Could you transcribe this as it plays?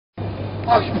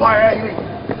Occupy Hades!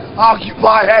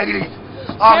 Occupy Hades!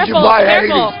 Occupy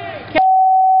Hades!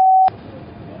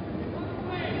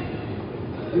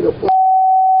 In the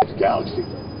galaxy.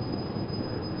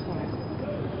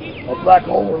 A black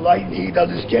hole where light and heat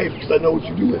doesn't escape because I know what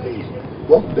you do with these.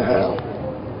 Welcome to hell.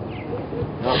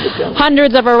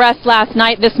 Hundreds of arrests last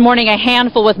night. This morning, a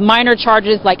handful with minor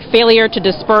charges like failure to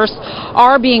disperse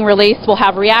are being released. We'll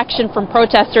have reaction from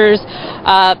protesters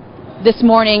this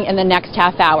morning in the next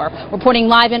half hour. Reporting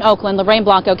live in Oakland, Lorraine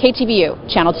Blanco,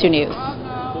 KTVU, Channel 2 News.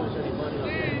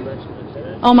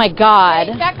 Oh my God!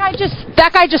 Hey, that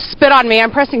guy just spit on me.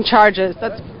 I'm pressing charges.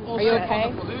 Are you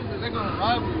okay?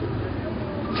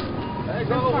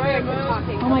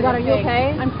 Oh my God, are you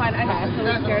okay? I'm fine. I'm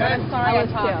really scared. I'm sorry. I was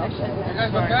too. You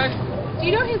guys okay? Do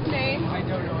you know his name? I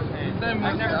don't know his name.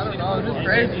 I've never seen him. This is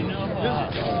crazy.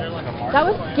 That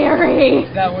was scary.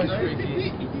 That was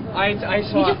freaky. I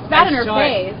saw. He just spat in her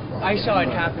face. I saw it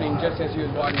happening just as he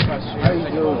was walking across the street. I was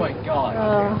like, oh my God.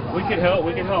 We can help.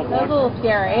 We can help. That was a little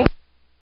scary.